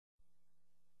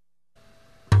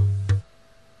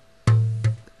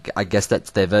I guess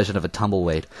that's their version of a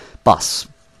tumbleweed. Bus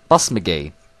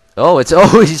McGee.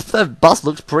 The bus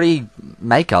looks pretty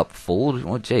makeup full.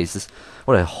 Oh jeez,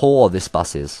 what a whore this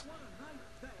bus is.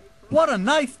 What a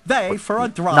nice day for a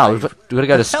drive. No, we've got to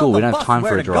go to school. We don't have time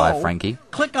for a drive, Frankie.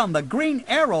 Click on the green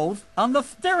arrows on the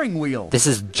steering wheel. This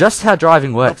is just how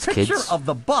driving works, kids. The picture kids. of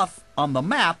the bus on the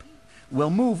map will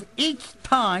move each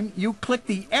time you click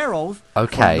the arrows.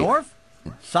 Okay. From north,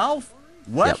 south,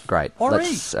 west, yep, great. or Let's,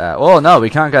 east. oh no, we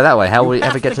can't go that way. How will we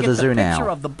ever get to the zoo now?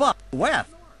 Picture of the bus. West,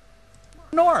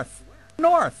 north,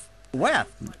 west.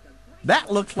 That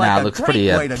looks like a great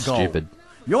way to go. Stupid.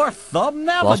 Your thumb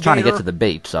navigator. Well, I was trying to get to the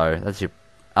beach, so that's your...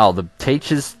 Oh, the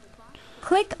teacher's...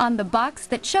 Click on the box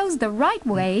that shows the right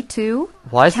way to...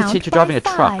 Why is the teacher driving a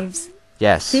truck?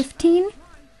 Yes. 15.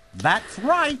 That's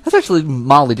right. That's actually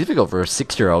mildly difficult for a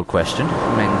 6-year-old question.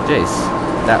 I mean,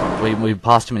 jeez. We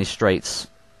passed too many streets.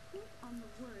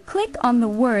 Click on the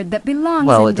word that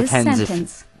belongs in this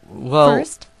sentence.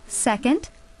 First, second,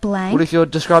 blank. What if you're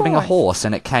describing fourth, a horse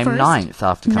and it came ninth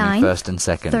after coming first and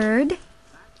second? Third.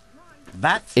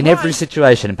 That's in every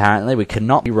situation, apparently, we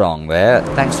cannot be wrong there.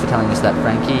 Thanks for telling us that,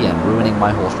 Frankie, and ruining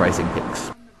my horse racing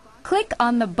picks. Click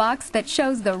on the box that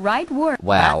shows the right word.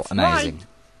 Wow, That's amazing. Right.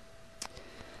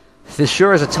 This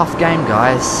sure is a tough game,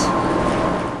 guys.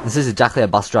 This is exactly how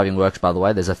bus driving works, by the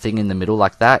way. There's a thing in the middle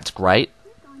like that. It's great.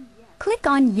 Click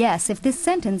on yes if this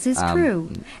sentence is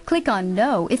true. Click on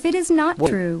no if it is not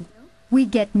true. We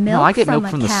get milk No, I get milk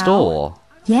from from a the cow. store.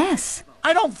 Yes.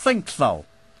 I don't think so.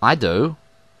 I do.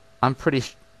 I'm pretty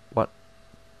what?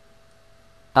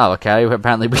 Oh, okay.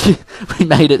 Apparently we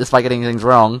made it despite getting things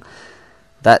wrong.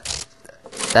 That's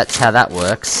how that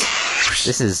works.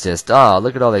 This is just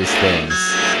look at all these things.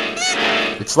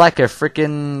 It's like a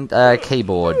frickin'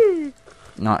 keyboard.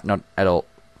 Not at all.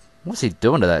 What's he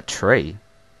doing to that tree?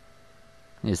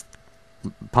 He's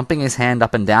pumping his hand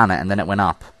up and down it, and then it went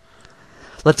up.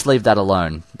 Let's leave that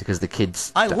alone because the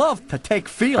kids. I love to take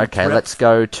field Okay, trips. let's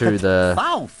go to the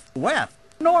south, west,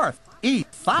 north, east,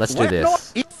 south, Let's do west, this.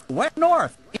 north, east, west,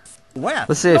 north, east, west.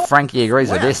 Let's see if Frankie agrees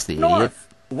with this, the idiot. North,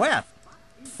 west,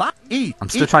 south, east. I'm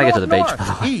still east, trying to get to the north, beach, by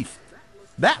the way. East.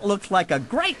 That looks like a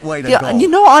great way to Yeah, go. you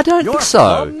know, I don't Your think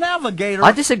so. navigator.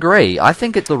 I disagree. I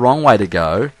think it's the wrong way to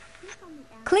go.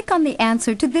 Click on the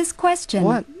answer to this question.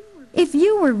 What? If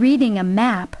you were reading a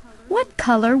map, what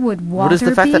color would water What is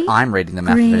the fact be? that I'm reading the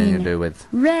map have anything to Green, do with?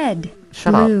 red,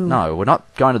 Shut blue. up. No, we're not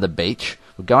going to the beach.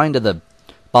 We're going to the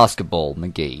basketball,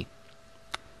 McGee.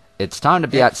 It's time to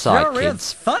be outside, sure kids. is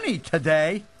sunny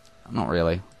today. Not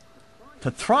really.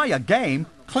 To try a game,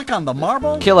 click on the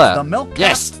marble, Killer. the milk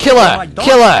Yes, cap, killer. or my dog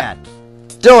Killer. hat.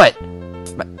 Do it!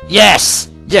 Yes!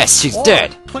 Yes, she's Or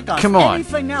dead! click on Come on.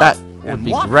 anything else That would and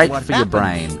be watch great what for your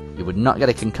happens. brain. You would not get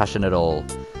a concussion at all.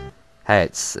 Hey,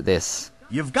 it's this.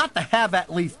 You've got to have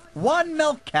at least one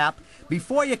milk cap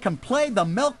before you can play the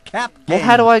milk cap game. Well,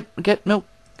 how do I get milk?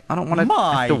 I don't want to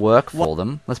My, have to work for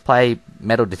them. Let's play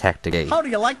metal detector game. How do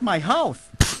you like my house?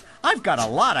 I've got a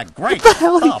lot of great What the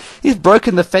hell? stuff. He's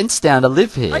broken the fence down to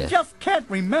live I here. just can't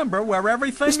remember where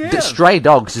everything This is. stray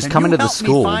dogs just Can come you into the help me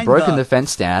school, find broken the the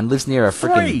fence down, lives near a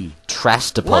freaking three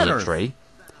trash depository.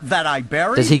 That I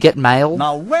buried. Does he get mail?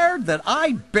 Now where did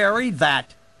I bury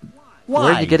that? Why?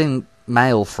 Where are you getting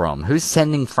mail from? Who's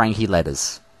sending Frankie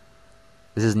letters?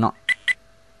 This is not...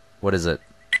 What is it?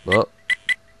 Oh,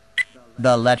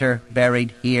 The letter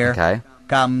buried here okay.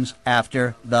 comes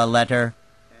after the letter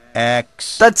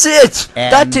X. That's it!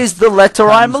 N That is the letter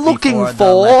I'm comes looking before the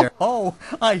for! letter- Oh,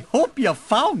 I hope you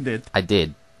found it. I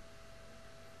did.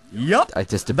 Yup. It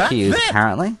just that's appears, it.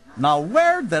 apparently. Now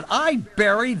where did I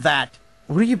bury that?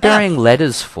 What are you burying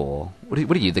letters for? What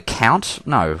are you, the Count?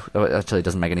 No, actually it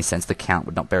doesn't make any sense. The Count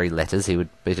would not bury letters. He would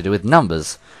be to do with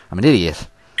numbers. I'm an idiot.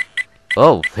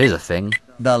 Oh, here's a thing.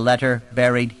 The letter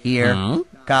buried here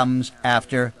comes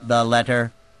after the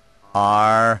letter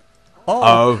R.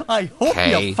 Oh, I hope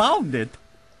okay. you found it.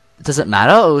 Does it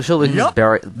matter? Or shall we just Yup,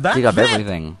 dig up that's it.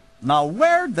 everything? Now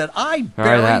where did I Bury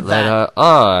bury that letter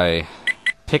I.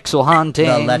 Pixel hunting.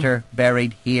 The letter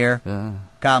buried here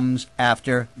comes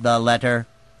after the letter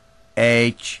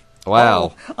H.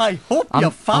 Wow. Oh, I hope you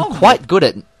found I'm quite it.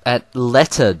 good at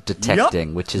letter detecting,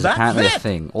 Yup, which is that's apparently a it.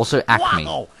 thing. Also Acme.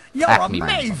 Wow, you're Acme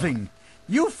amazing.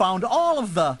 You found all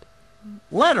of the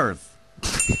letters.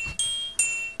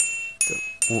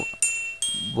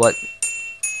 What?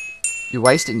 You're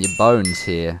wasting your bones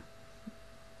here.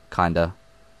 Kinda.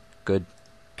 Good.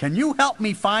 Can you help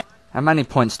me find... How many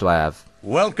points do I have?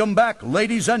 Welcome back,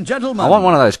 ladies and gentlemen. I want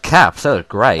one of those caps. That was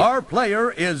great. Our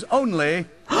player is only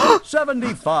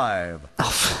 75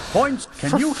 points. Can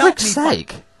For you help me frick's find...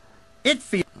 sake. It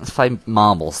feels... Let's play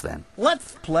marbles then.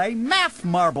 Let's play math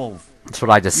marbles. That's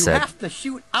what I just You said. have to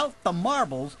shoot out the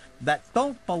marbles that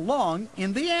don't belong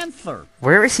in the answer.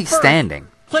 Where is he First, standing?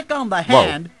 Click on the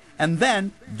hand and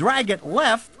then drag it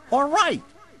left or right.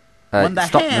 When the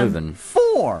Stop hand moving.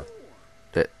 4.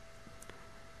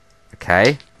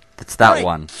 Okay, that's that Great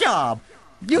one. job.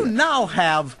 You now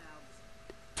have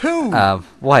 2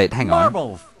 wait, hang on.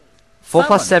 marbles. 4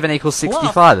 plus 7 equals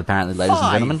 65, apparently, ladies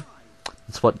and gentlemen.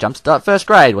 That's what JumpStart First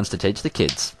Grade wants to teach the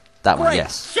kids. That one, Great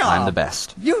yes. job. I'm the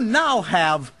best. You now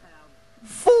have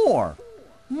 4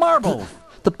 marbles.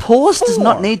 The pause does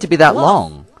not need to be that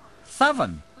long.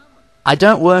 7. I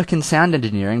don't work in sound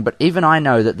engineering, but even I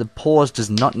know that the pause does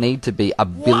not need to be a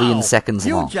billion seconds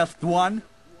long. You just won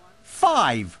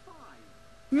 5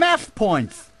 math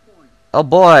points. Oh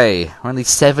boy, we're only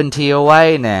 70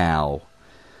 away now.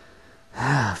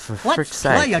 For frick's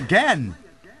sake. Let's play again.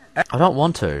 I don't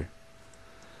want to.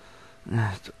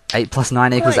 8 plus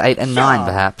 9 equals 8 and 9,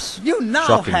 perhaps. You now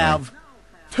Shockingly. have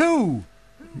 2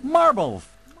 marbles.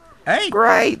 8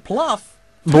 Great. plus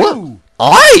 2.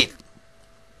 What? 8!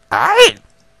 8!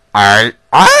 8!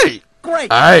 8!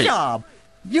 Great 8! job.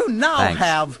 You now Thanks.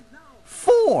 have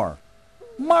 4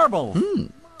 marbles.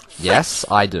 Yes,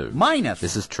 I do. Minus.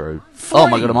 This is true. 3. Oh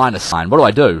my god, a minus sign. What do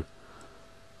I do?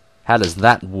 How does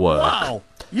that work? Wow.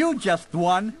 You just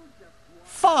won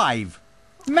 5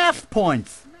 math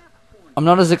points. I'm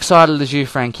not as excited as you,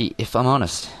 Frankie, if I'm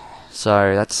honest.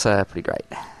 So that's pretty great.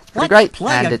 It's pretty great,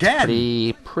 play and again.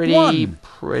 it's pretty 1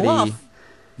 plus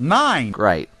 9.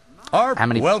 great. Our How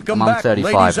many? welcome I'm on back,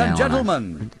 35 ladies now, and aren't I?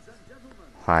 gentlemen.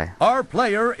 Hi. Our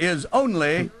player is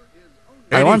only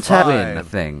I want to 85 win the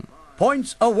thing.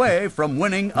 points away from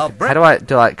winning a How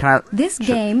do I, can I... This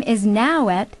game is now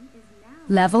at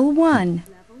level 1.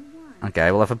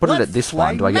 Okay, well if I put it at this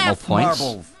one, do I get more points?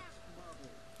 Marbles.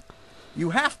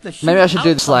 You have to shoot Maybe I should do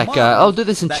out this the like, marbles I'll do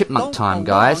this in that chipmunk don't time,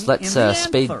 guys. belong Let's in the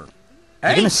speed... answer.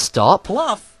 You're gonna 8 stop?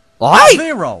 plus Why?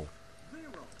 0.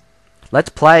 Let's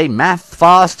play math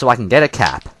fast so I can get a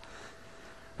cap.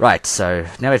 Right, so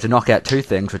now we have to knock out 2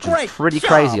 things, which Great is pretty job.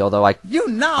 crazy, although You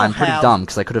now I'm pretty have dumb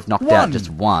because I could have knocked out 1 just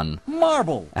 1.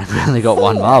 marble. I've only got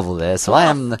 1 4 marble there, so I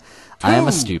am a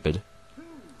 2. stupid.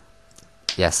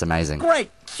 Yes, amazing. Great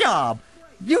job.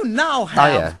 You now Oh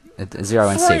have yeah, 0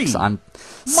 and 3 6. I'm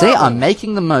marbles.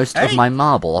 making the most of 8 my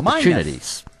marble minus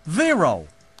opportunities. 0.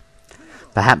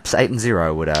 Perhaps 8 and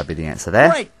 0 would be the answer there.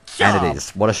 Great job. And it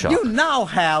is. What a shock. You now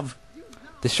have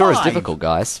This sure is 5 difficult,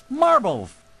 guys.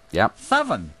 marbles. Yep.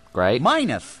 7 Great.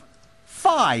 minus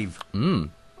 5.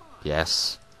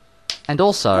 Yes. And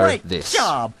also Great this.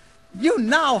 job. You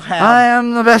now have I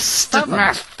am the best at 7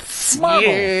 maths. marbles.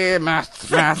 Yeah, maths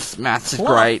is plus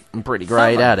great. I'm pretty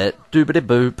great 7. at it. Doobity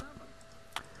boop.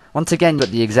 Once again, you've got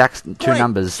the exact 2 Great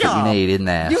numbers that job. you need in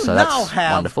there, You so now that's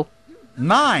have wonderful.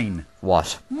 9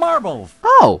 What? marbles.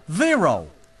 Oh, 0.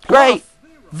 great.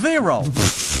 Plus 0.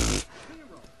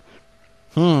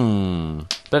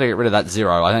 Better get rid of that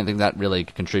 0. I don't think that really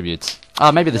contributes.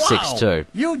 Oh, maybe the 6 too.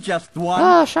 You just won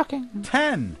Ah, shocking.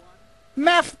 10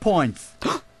 math points.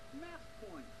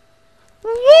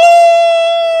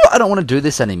 I don't want to do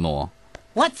this anymore.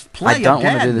 Let's play I don't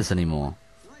again. want to do this anymore.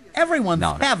 Everyone's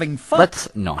No. having fun. Let's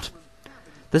not.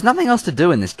 There's nothing else to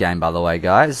do in this game, by the way,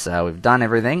 guys. We've done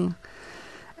everything.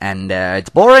 And it's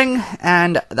boring,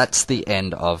 and that's the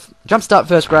end of JumpStart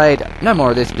First Grade. No more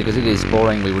of this, because it is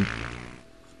boring.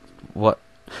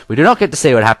 We do not get to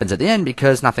see what happens at the end,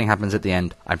 because nothing happens at the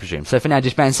end, I presume. So for now,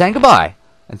 JumpStart saying goodbye,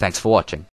 and thanks for watching.